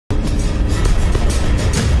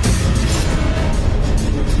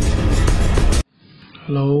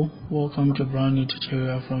Hello, welcome to brand new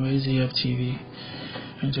tutorial from AZF TV,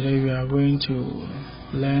 and today we are going to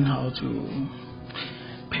learn how to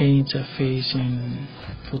paint a face in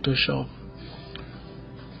Photoshop.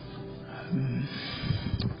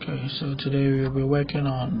 Okay, so today we will be working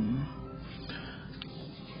on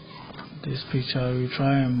this picture. We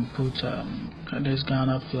try and put this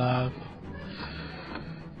Ghana flag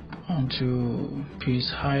onto his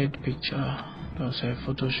hide picture. That's a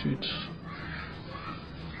photo shoot.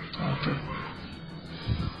 Okay,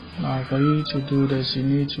 now for you to do this, you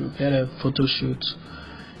need to get a photo shoot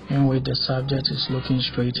in which the subject is looking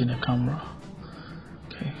straight in the camera.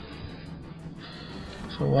 Okay,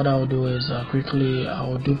 so what I'll do is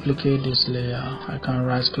I'll duplicate this layer. I can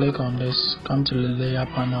right click on this, come to the layer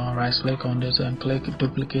panel, right click on this and click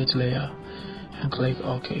duplicate layer and click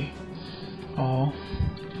OK. Or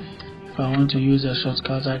if I want to use a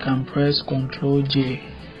shortcut, I can press Ctrl J,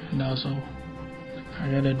 and that's all. I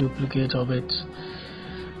get a duplicate of it.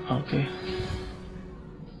 Okay.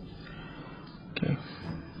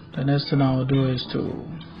 The next thing I will do is to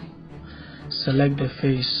select the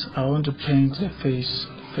face. I want to paint the face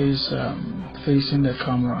facing the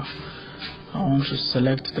camera. I want to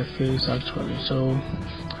select the face actually. So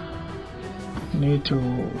need to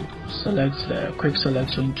select the quick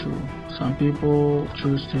selection tool. Some people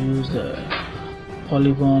choose to use the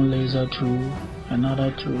polygon laser tool and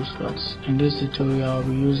other tools, but in this tutorial I'll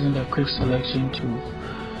be using the quick selection tool.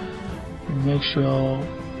 Make sure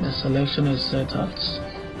the selection is set at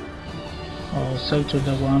set to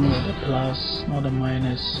the one with the plus, not the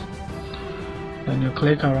minus. Then you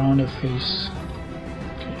click around the face.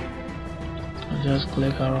 Okay. You just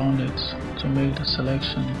click around it to make the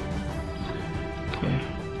selection. Okay.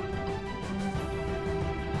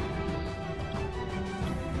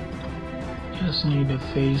 Just need the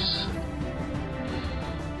face.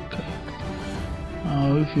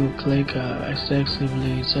 Now if you click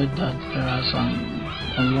excessively, it said that there are some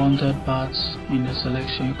unwanted parts in the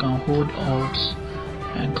selection. You can hold Alt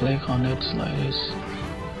and click on it like this.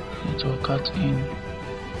 It will cut in.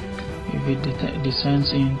 If it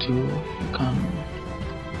descends into, you can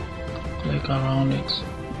click around it.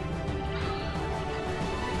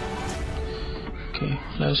 Okay,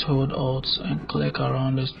 let's hold Alt and click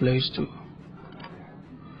around this place too.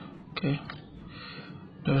 Okay.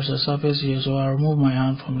 There's a surface here, so I'll remove my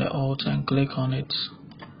hand from the Alt and click on it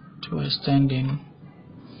to extend in.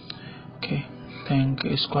 Okay, I think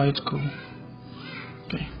it's quite cool.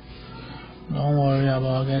 Okay, don't worry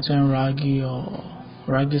about getting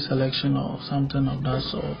raggy selection or something of that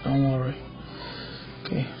sort. Don't worry.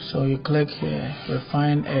 Okay, so you click here,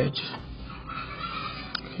 refine edge.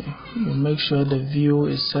 Okay, you make sure the view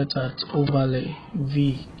is set at overlay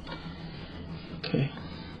V. Okay.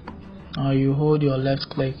 Now you hold your left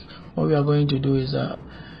click. What we are going to do is that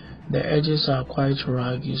the edges are quite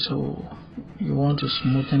raggy, so you want to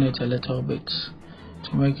smoothen it a little bit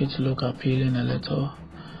to make it look appealing a little.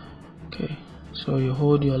 Okay, so you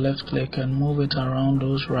hold your left click and move it around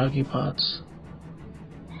those raggy parts.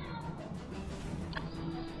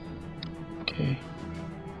 Okay,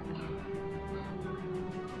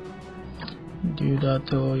 do that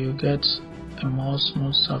till you get a more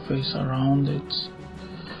smooth surface around it.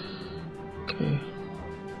 Okay.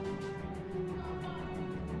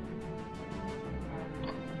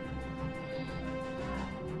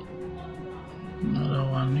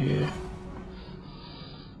 Another one here.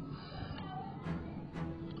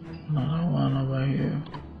 Another one over here.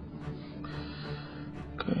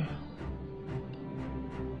 Okay.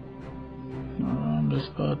 Around this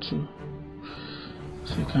part too.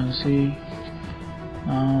 So you can see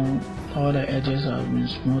now all the edges have been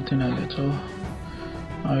smoothened a little.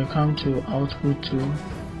 Now you come to output tool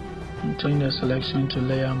and change the selection to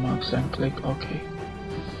layer mask and click OK.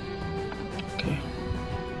 Okay.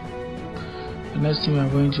 The next thing we are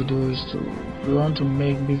going to do is we want to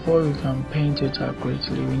make, before we can paint it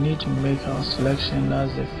accurately, we need to make our selection,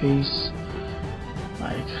 that's the face,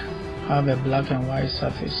 like have a black and white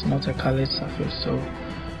surface, not a colored surface. So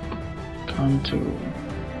come to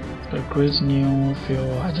the create new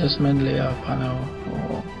fill adjustment layer panel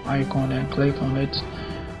or icon and click on it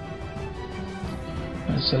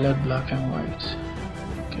and select black and white.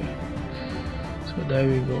 Okay, so there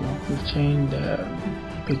we go. We've changed the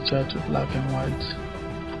picture to black and white.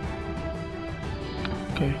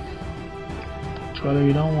 Okay, so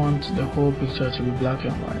we don't want the whole picture to be black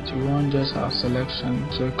and white. We want just our selection.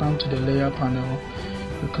 So you come to the layer panel,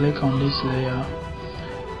 you click on this layer,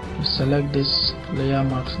 you select this layer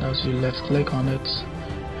mask, that's you left click on it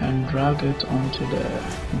and drag it onto the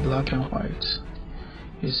black and white.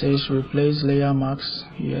 It says replace layer mask,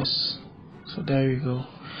 yes, So there you go.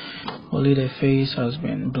 Only the face has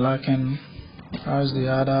been blackened, as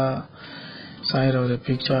the other side of the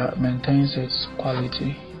picture maintains its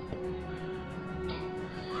quality.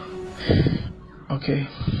 Okay,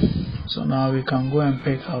 so now we can go and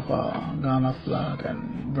pick up our Ghana flag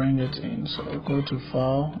and bring it in. So go to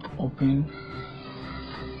File, Open,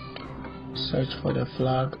 search for the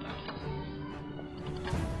flag.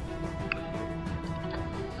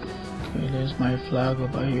 Okay, there's my flag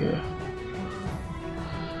over here.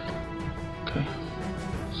 Okay,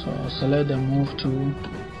 so select the Move tool,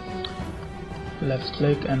 left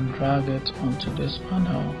click and drag it onto this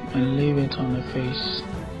panel and leave it on the face.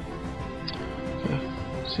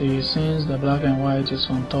 So since the black and white is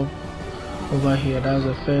on top over here, that's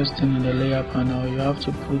the first thing in the layer panel, you have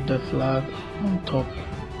to put the flag on top.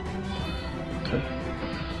 Okay,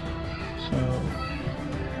 so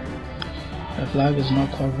the flag is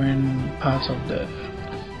not covering parts of the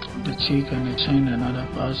cheek and the chin and other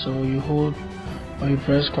parts, so you hold or you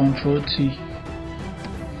press Ctrl T,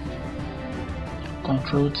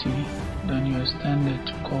 then you extend it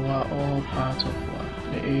to cover all parts of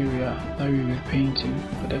the area that we will be painting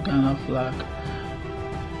with the Ghana flag.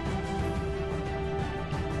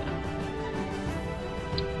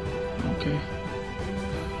 Okay,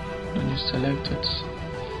 then you select it.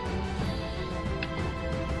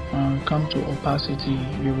 When we come to opacity,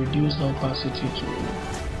 you reduce the opacity to,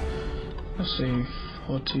 let's say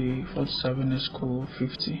 40, 47 is cool,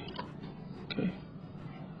 50. Okay,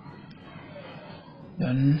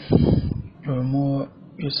 then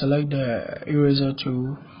you select the eraser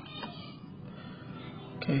tool.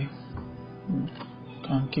 Okay, you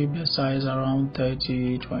can keep the size around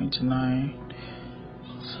 30, 29.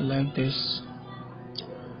 Select this.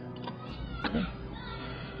 Okay,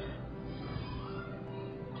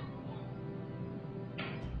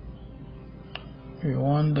 we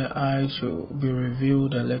want the eye to be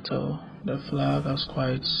revealed a little. The flag has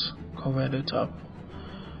quite covered it up.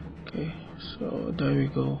 Okay, so there we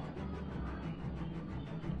go.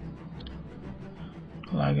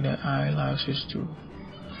 Like the eyelashes too,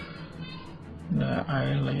 the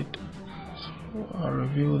eyelid, so I'll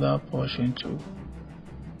review that portion too.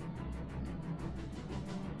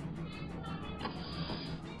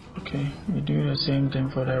 Okay, we do the same thing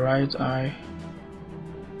for the right eye.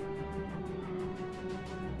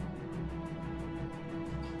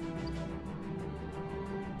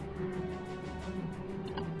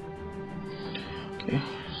 Okay,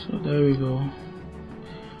 so there we go.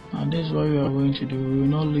 Now this is what we are going to do. We will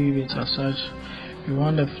not leave it as such. We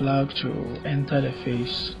want the flag to enter the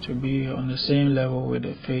face, to be on the same level with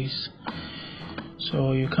the face.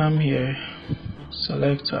 So you come here,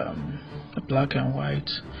 select the black and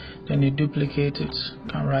white, then you duplicate it. You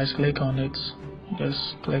can right click on it,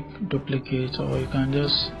 just click duplicate, or you can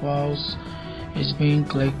just, whilst it's being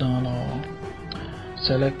clicked on or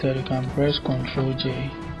selected, you can press Ctrl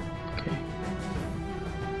J. Okay.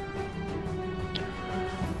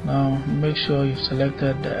 Now make sure you've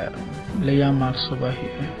selected the layer marks over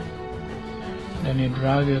here, then you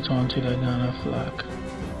drag it onto the Ghana flag.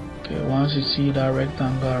 Okay, once you see that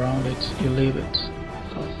rectangle around it, you leave it.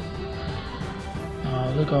 So, now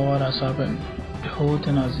look at what has happened. The whole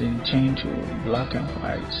thing has been changed to black and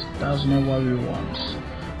white. That's not what we want.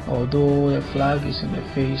 Although the flag is in the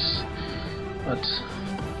face, but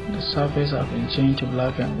the surface has been changed to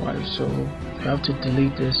black and white, so you have to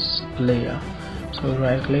delete this layer. So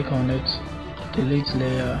right click on it, delete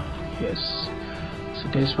layer, yes. So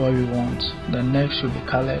this is what we want. The neck should be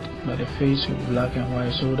colored, but the face will be black and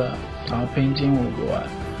white, so that our painting will be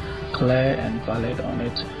clear and valid on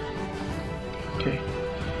it. Okay,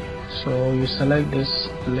 so you select this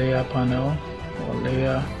layer panel or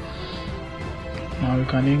layer. Now you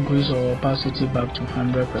can increase our opacity back to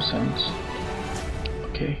 100%.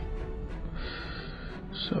 Okay,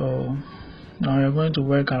 so now we are going to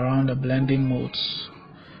work around the blending modes.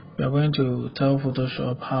 We are going to tell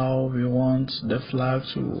Photoshop how we want the flag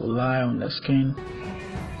to lie on the skin.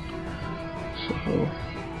 So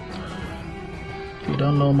if you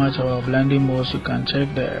don't know much about blending modes, you can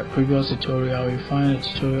check the previous tutorial. You find a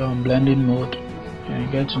tutorial on blending mode and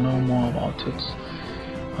you get to know more about it.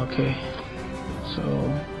 Okay, so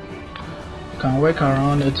you can work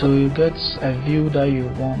around it till you get a view that you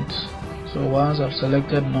want. So once I've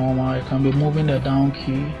selected normal, I can be moving the down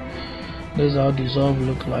key. This is how dissolve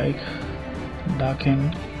look like.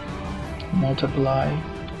 Darken, multiply,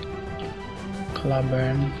 color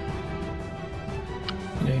burn,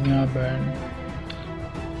 linear burn,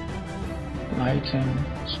 lighten,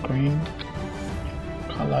 screen,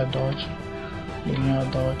 color dodge, linear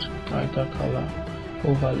dodge, brighter color,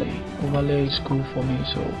 overlay. Overlay is cool for me,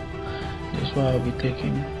 so This is what I'll be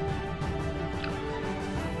taking.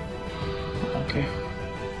 Okay,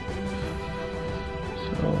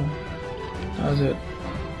 so that's it.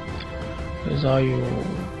 This is how you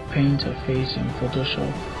paint a face in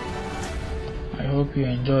Photoshop. I hope you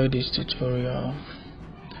enjoyed this tutorial.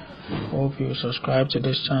 Hope you subscribe to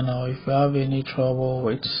this channel. If you have any trouble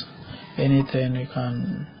with anything, you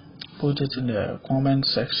can put it in the comment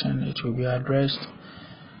section. It will be addressed.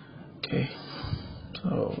 Okay,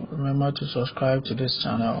 so remember to subscribe to this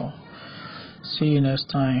channel. See you next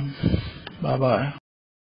time. Bye bye.